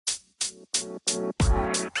In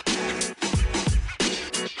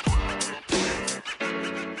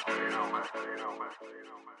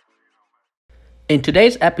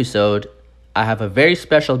today's episode, I have a very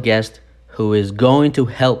special guest who is going to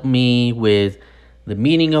help me with the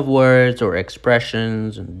meaning of words or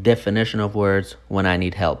expressions and definition of words when I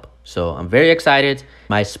need help. So I'm very excited.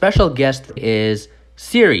 My special guest is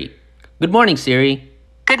Siri. Good morning, Siri.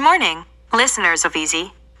 Good morning, listeners of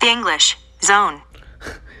Easy, the English Zone.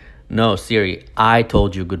 No, Siri, I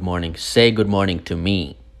told you good morning. Say good morning to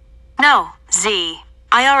me. No, Z.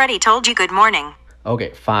 I already told you good morning.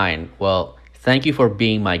 Okay, fine. Well, thank you for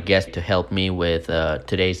being my guest to help me with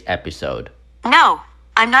today's episode. No,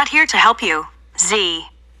 I'm not here to help you, Z.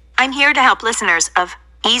 I'm here to help listeners of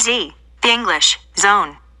Easy, the English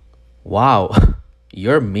Zone. Wow,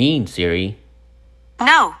 you're mean, Siri.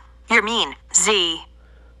 No, you're mean, Z.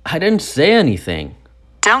 I didn't say anything.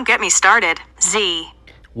 Don't get me started, Z.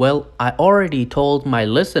 Well, I already told my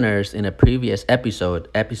listeners in a previous episode,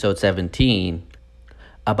 episode 17,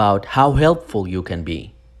 about how helpful you can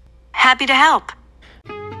be. Happy to help.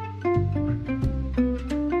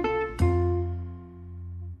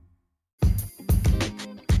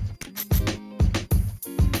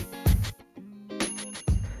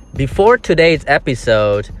 Before today's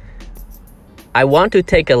episode, I want to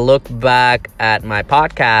take a look back at my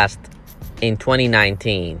podcast in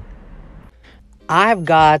 2019. I've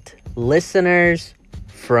got listeners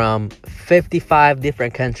from 55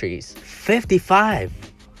 different countries. 55!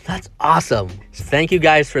 That's awesome. Thank you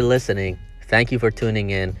guys for listening. Thank you for tuning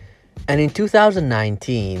in. And in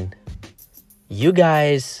 2019, you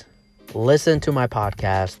guys listened to my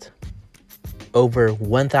podcast over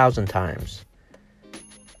 1,000 times.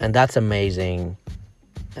 And that's amazing.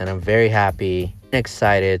 And I'm very happy,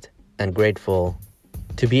 excited, and grateful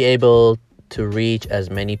to be able to reach as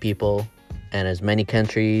many people and as many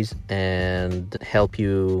countries and help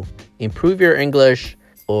you improve your English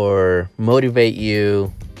or motivate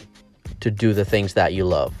you to do the things that you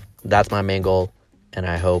love. That's my main goal, and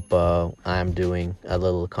I hope I'm doing a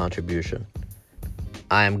little contribution.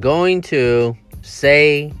 I'm going to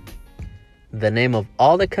say the name of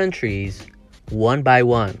all the countries one by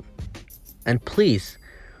one. And please,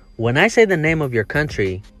 when I say the name of your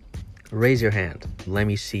country, raise your hand. Let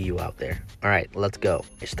me see you out there. All right, let's go.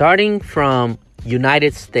 Starting from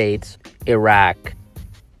United States, Iraq,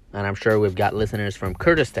 and I'm sure we've got listeners from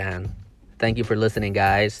Kurdistan. Thank you for listening,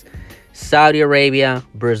 guys. Saudi Arabia,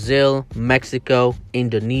 Brazil, Mexico,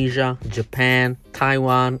 Indonesia, Japan,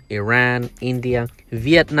 Taiwan, Iran, India,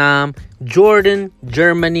 Vietnam, Jordan,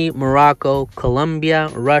 Germany, Morocco, Colombia,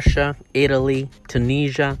 Russia, Italy,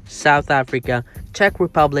 Tunisia, South Africa, Czech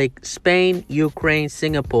Republic, Spain, Ukraine,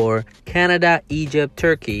 Singapore, Canada, Egypt,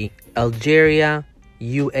 Turkey, Algeria,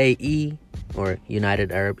 UAE, or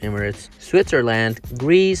United Arab Emirates, Switzerland,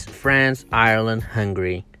 Greece, France, Ireland,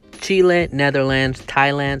 Hungary, Chile, Netherlands,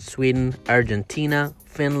 Thailand, Sweden, Argentina,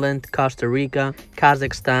 Finland, Costa Rica,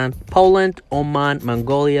 Kazakhstan, Poland, Oman,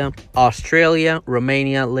 Mongolia, Australia,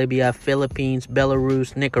 Romania, Libya, Philippines,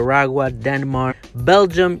 Belarus, Nicaragua, Denmark,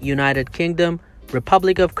 Belgium, United Kingdom,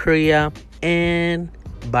 Republic of Korea, and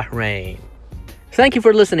Bahrain. Thank you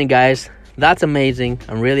for listening, guys. That's amazing.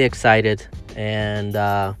 I'm really excited. And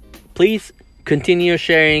please continue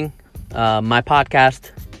sharing my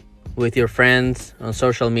podcast with your friends on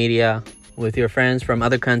social media, with your friends from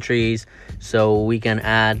other countries, so we can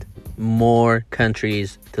add more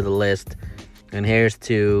countries to the list. And here's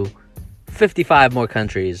to 55 more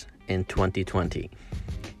countries in 2020.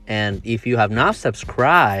 And if you have not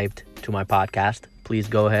subscribed to my podcast, please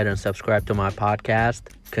go ahead and subscribe to my podcast.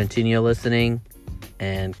 Continue listening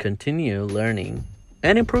and continue learning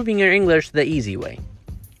and improving your English the easy way.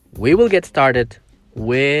 We will get started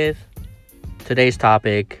with today's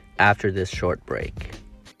topic after this short break.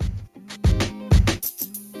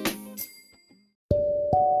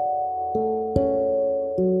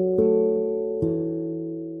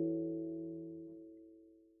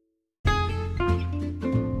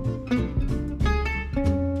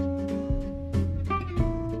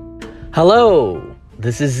 Hello,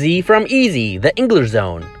 this is Z from Easy, the English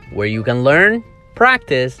Zone, where you can learn,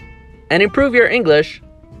 practice, and improve your English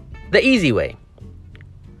the easy way.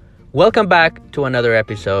 Welcome back to another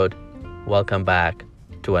episode. Welcome back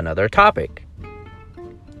to another topic.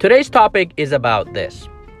 Today's topic is about this.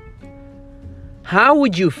 How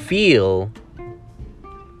would you feel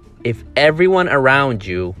if everyone around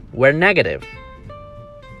you were negative?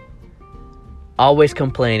 Always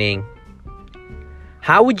complaining.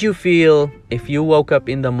 How would you feel if you woke up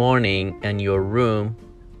in the morning and your room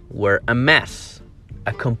were a mess,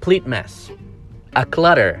 a complete mess, a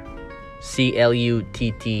clutter,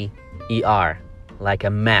 CLUTTER, ER, like a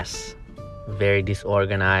mess, very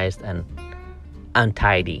disorganized and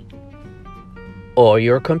untidy. Or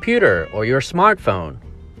your computer or your smartphone.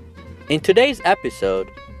 In today's episode,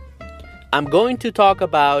 I'm going to talk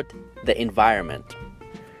about the environment.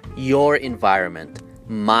 Your environment,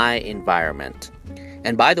 my environment.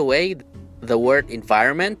 And by the way, the word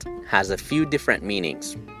environment has a few different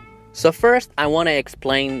meanings. So first, I want to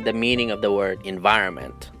explain the meaning of the word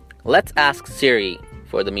environment. Let's ask Siri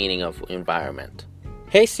for the meaning of environment.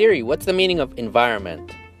 Hey Siri, what's the meaning of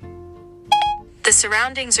environment? The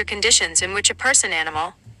surroundings or conditions in which a person,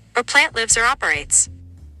 animal, or plant lives or operates.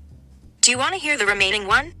 Do you want to hear the remaining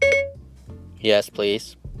one? Yes,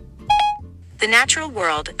 please. The natural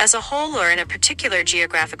world as a whole or in a particular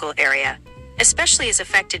geographical area, especially as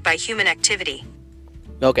affected by human activity.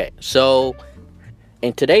 Okay, so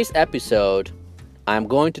in today's episode, I'm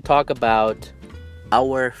going to talk about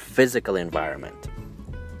our physical environment.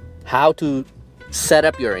 How to set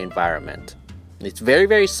up your environment. It's very,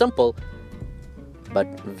 very simple, but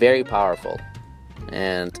very powerful.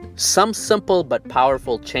 And some simple but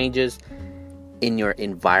powerful changes in your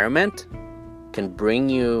environment can bring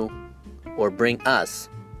you or bring us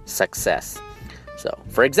success. So,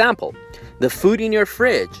 for example, the food in your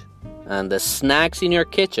fridge and the snacks in your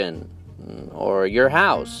kitchen or your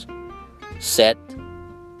house set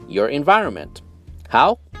your environment.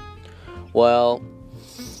 How? Well,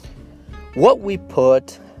 what we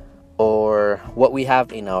put or what we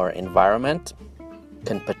have in our environment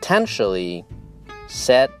can potentially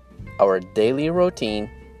set our daily routine,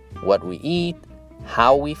 what we eat,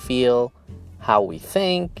 how we feel, how we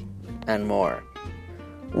think, and more.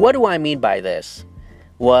 What do I mean by this?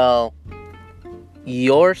 Well,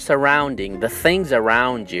 your surrounding, the things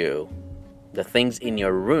around you, the things in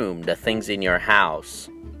your room, the things in your house,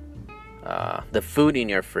 the food in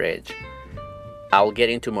your fridge. I'll get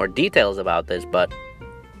into more details about this, but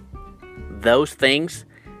those things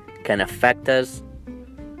can affect us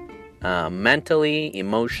mentally,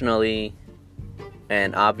 emotionally,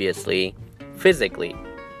 and obviously physically.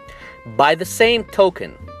 By the same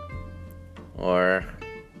token, or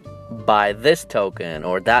by this token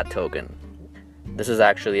or that token. This is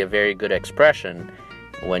actually a very good expression.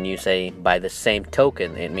 When you say by the same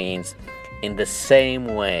token, it means in the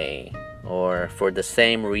same way or for the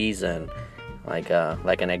same reason. Like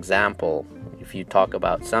an example, if you talk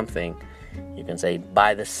about something, you can say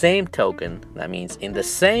by the same token. That means in the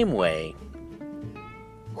same way.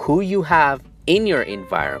 Who you have in your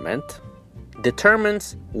environment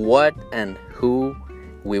determines what and who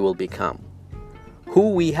we will become.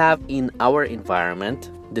 Who we have in our environment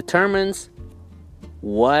determines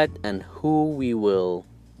what and who we will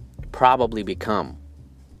probably become.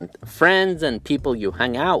 Friends and people you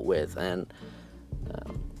hang out with and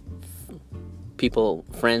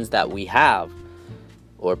friends that we have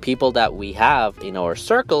or people that we have in our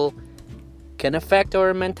circle can affect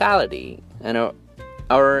our mentality and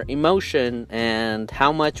our emotion and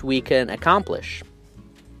how much we can accomplish.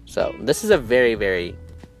 So this is a very, very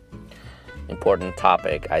important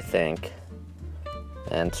topic, I think.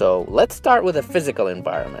 And so let's start with the physical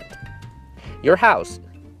environment. Your house,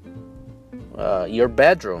 your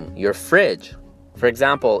bedroom, your fridge. For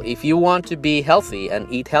example, if you want to be healthy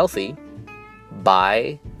and eat healthy,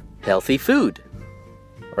 buy healthy food,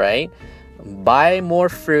 right? Buy more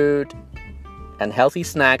fruit and healthy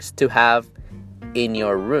snacks to have in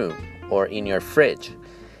your room or in your fridge.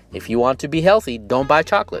 If you want to be healthy, don't buy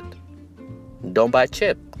chocolate. Don't buy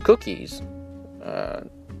chip, cookies,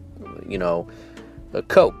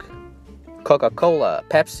 Coke, Coca-Cola,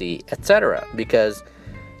 Pepsi, etc. Because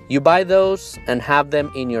you buy those and have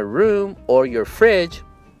them in your room or your fridge,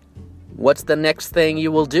 what's the next thing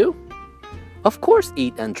you will do? Of course,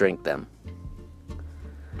 eat and drink them.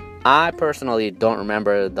 I personally don't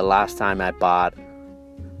remember the last time I bought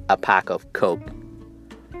a pack of Coke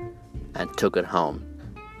and took it home.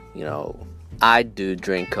 I do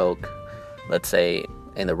drink Coke, let's say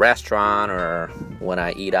in the restaurant or when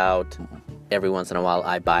I eat out. Every once in a while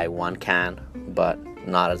I buy one can, but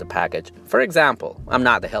not as a package. For example, I'm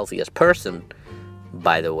not the healthiest person,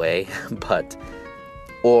 by the way,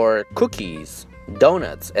 or cookies,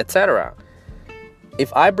 donuts, etc.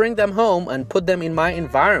 If I bring them home and put them in my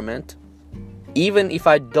environment, even if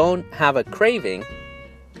I don't have a craving,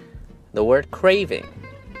 the word craving,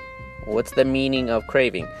 what's the meaning of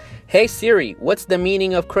craving? Hey Siri, what's the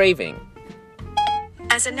meaning of craving?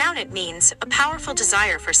 As a noun, it means a powerful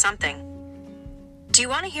desire for something. Do you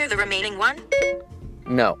want to hear the remaining one?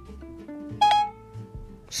 No.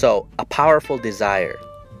 So, a powerful desire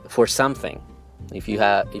for something. If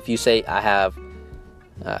you say I have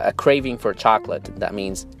a craving for chocolate. That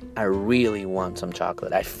means I really want some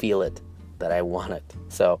chocolate. I feel it that I want it.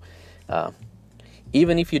 So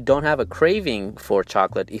even if you don't have a craving for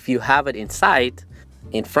chocolate, if you have it in sight,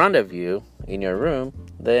 in front of you, in your room,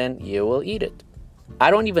 then you will eat it. I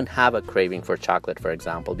don't even have a craving for chocolate, for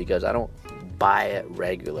example, because I don't buy it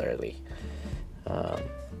regularly.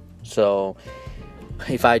 So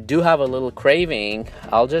if I do have a little craving,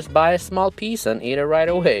 I'll just buy a small piece and eat it right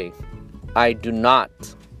away. I do not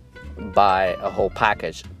buy a whole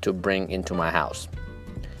package to bring into my house.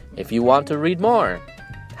 If you want to read more,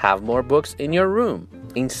 have more books in your room,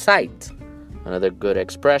 in sight. Another good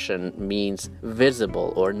expression means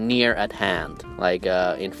visible or near at hand, like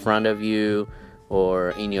in front of you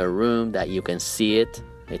or in your room that you can see it.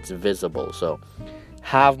 It's visible. So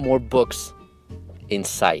have more books in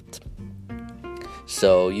sight,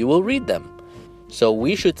 so you will read them. So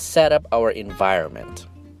we should set up our environment.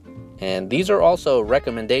 And these are also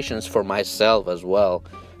recommendations for myself as well,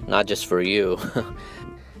 not just for you.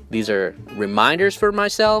 These are reminders for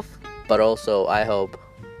myself, but also I hope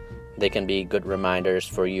they can be good reminders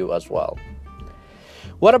for you as well.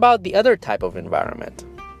 What about the other type of environment?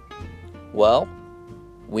 Well,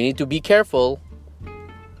 we need to be careful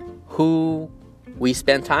who we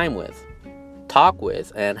spend time with, talk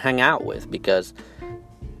with, and hang out with, because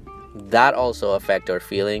that also affects our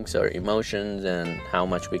feelings, our emotions, and how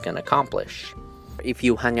much we can accomplish. If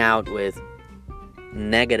you hang out with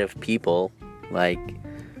negative people, like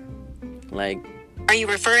Are you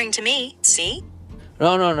referring to me? See?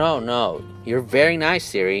 No. You're very nice,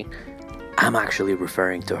 Siri. I'm actually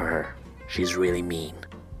referring to her. She's really mean.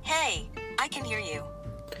 Hey, I can hear you.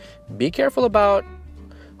 Be careful about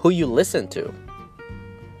who you listen to,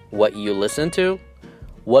 what you listen to,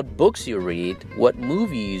 what books you read, what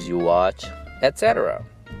movies you watch, etc.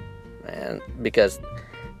 And because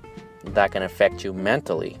that can affect you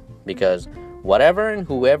mentally. Because whatever and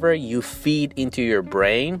whoever you feed into your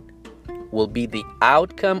brain will be the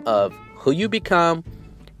outcome of who you become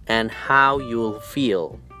and how you'll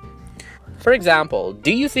feel. For example,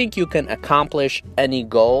 do you think you can accomplish any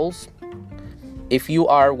goals if you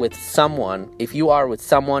are with someone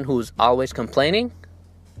who's always complaining?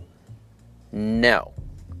 No.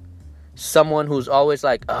 Someone who's always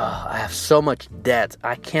like, I have so much debt,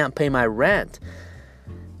 I can't pay my rent.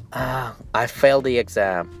 I failed the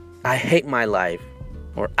exam. I hate my life.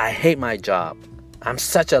 Or I hate my job. I'm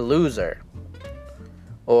such a loser.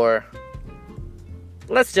 Or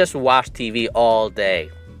let's just watch TV all day.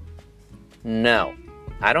 No,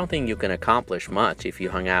 I don't think you can accomplish much if you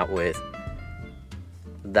hang out with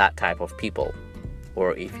that type of people,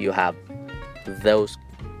 or if you have those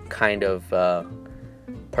kind of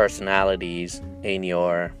personalities in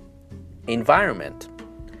your environment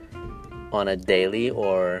on a daily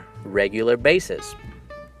or regular basis.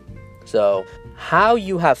 So how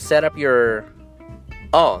you have set up your...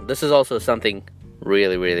 this is also something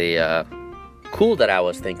really, really cool that I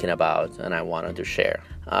was thinking about and I wanted to share.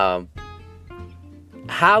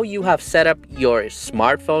 How you have set up your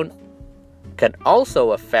smartphone can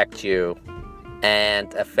also affect you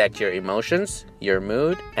and affect your emotions, your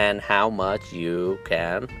mood, and how much you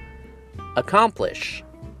can accomplish.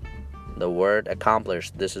 The word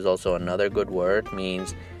accomplish, this is also another good word,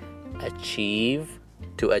 means achieve,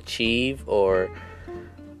 to achieve, or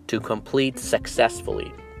to complete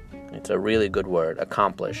successfully. It's a really good word,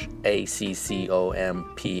 accomplish,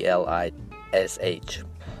 ACCOMPLISH.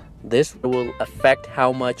 This will affect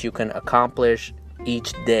how much you can accomplish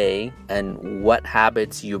each day and what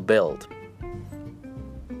habits you build.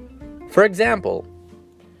 For example,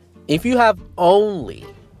 if you have only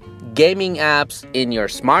gaming apps in your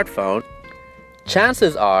smartphone,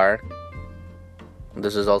 chances are,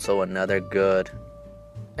 this is also another good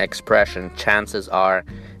expression, chances are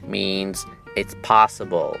means it's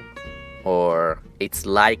possible or it's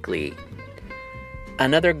likely.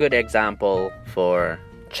 Another good example for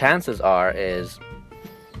chances are is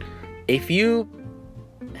if you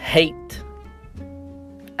hate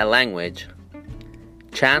a language,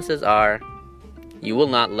 chances are you will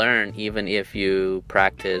not learn even if you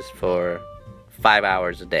practice for 5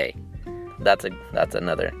 hours a day. That's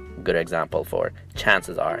another good example for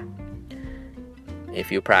chances are.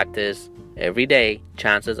 If you practice every day,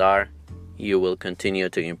 chances are you will continue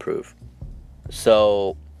to improve.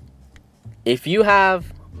 So if you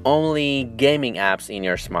have only gaming apps in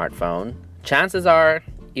your smartphone, chances are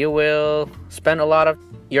you will spend a lot of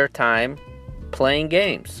your time playing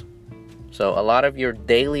games. So a lot of your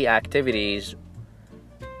daily activities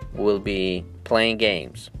will be playing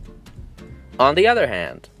games. On the other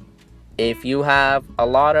hand, if you have a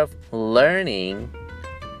lot of learning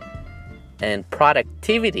and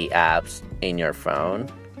productivity apps in your phone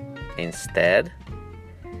instead,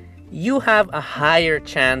 you have a higher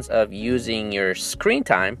chance of using your screen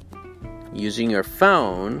time, using your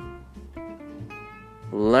phone,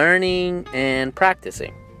 learning and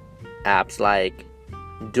practicing. Apps like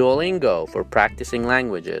Duolingo for practicing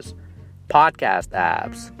languages, podcast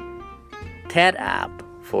apps, TED app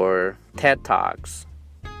for TED Talks,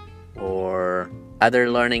 or other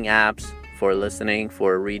learning apps for listening,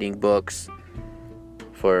 for reading books,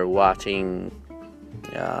 for watching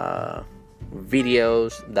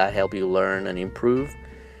videos that help you learn and improve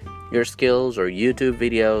your skills, or YouTube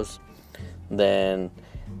videos. Then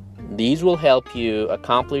these will help you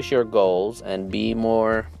accomplish your goals and be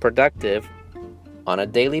more productive on a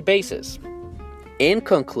daily basis. In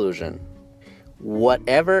conclusion,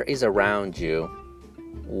 whatever is around you,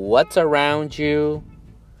 what's around you,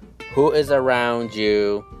 who is around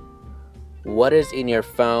you, what is in your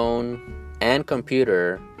phone and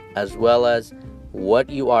computer, as well as what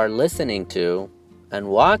you are listening to and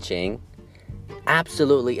watching,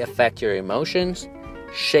 absolutely affect your emotions,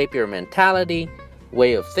 shape your mentality,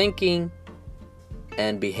 way of thinking,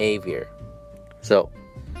 and behavior. So,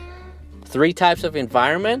 3 types of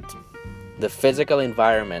environment: the physical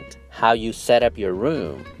environment, how you set up your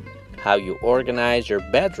room, how you organize your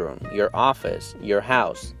bedroom, your office, your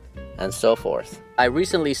house, and so forth. I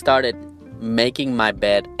recently started making my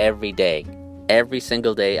bed every day. Every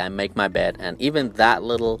single day I make my bed, and even that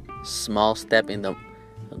little small step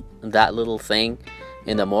that little thing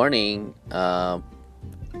in the morning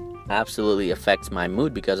absolutely affects my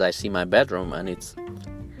mood, because I see my bedroom and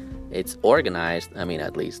it's organized. I mean,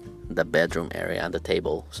 at least the bedroom area and the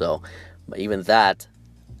table. So even that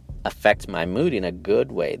affects my mood in a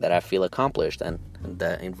good way, that I feel accomplished, and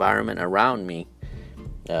the environment around me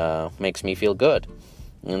makes me feel good.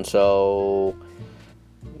 And so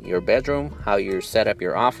your bedroom, how you set up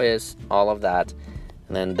your office, all of that.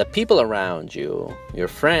 And then the people around you, your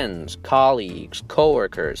friends, colleagues,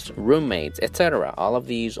 coworkers, roommates, etc. All of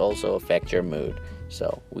these also affect your mood.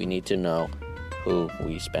 So we need to know who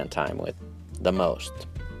we spend time with the most.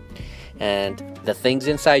 And the things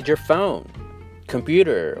inside your phone,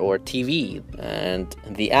 computer or TV, and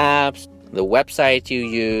the apps, the websites you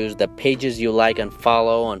use, the pages you like and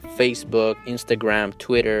follow on Facebook, Instagram,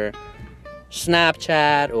 Twitter,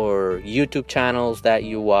 Snapchat, or YouTube channels that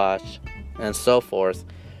you watch, and so forth.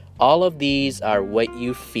 All of these are what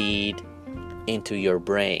you feed into your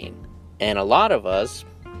brain. And a lot of us,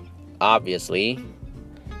 obviously,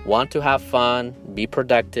 want to have fun, be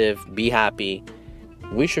productive, be happy.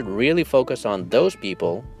 We should really focus on those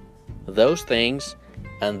people, those things,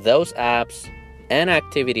 and those apps and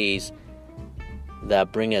activities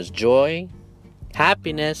that bring us joy,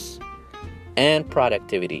 happiness, and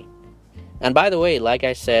productivity. And by the way, like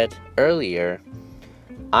I said earlier,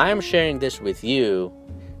 I'm sharing this with you,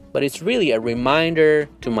 but it's really a reminder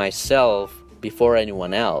to myself before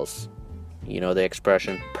anyone else. You know the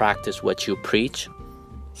expression, practice what you preach?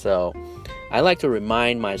 So I like to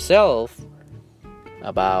remind myself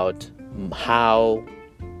about how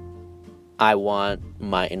I want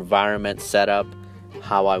my environment set up,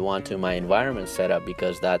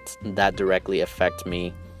 because that directly affects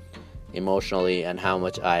me emotionally and how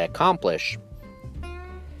much I accomplish.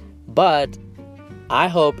 But I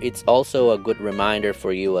hope it's also a good reminder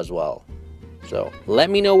for you as well. So let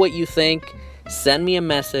me know what you think. Send me a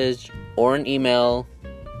message or an email,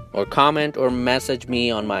 or comment or message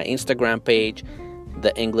me on my Instagram page,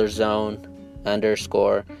 the English Zone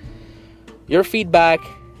 _ Your feedback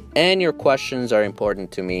and your questions are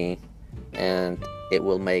important to me, and it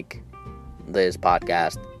will make this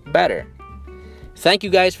podcast better. Thank you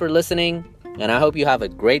guys for listening, and I hope you have a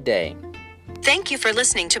great day. Thank you for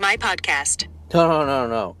listening to my podcast.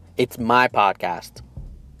 No. It's my podcast.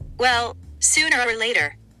 Well, sooner or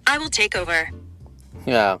later, I will take over.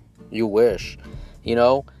 Yeah, you wish. You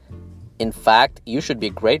know, in fact, you should be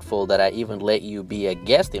grateful that I even let you be a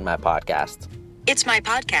guest in my podcast. It's my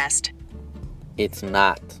podcast. It's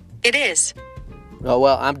not. It is. Oh,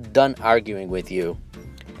 well, I'm done arguing with you.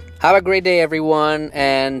 Have a great day, everyone,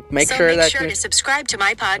 and make sure to subscribe to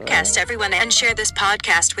my podcast, everyone, and share this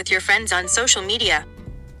podcast with your friends on social media.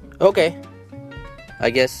 Okay.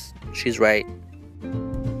 I guess she's right.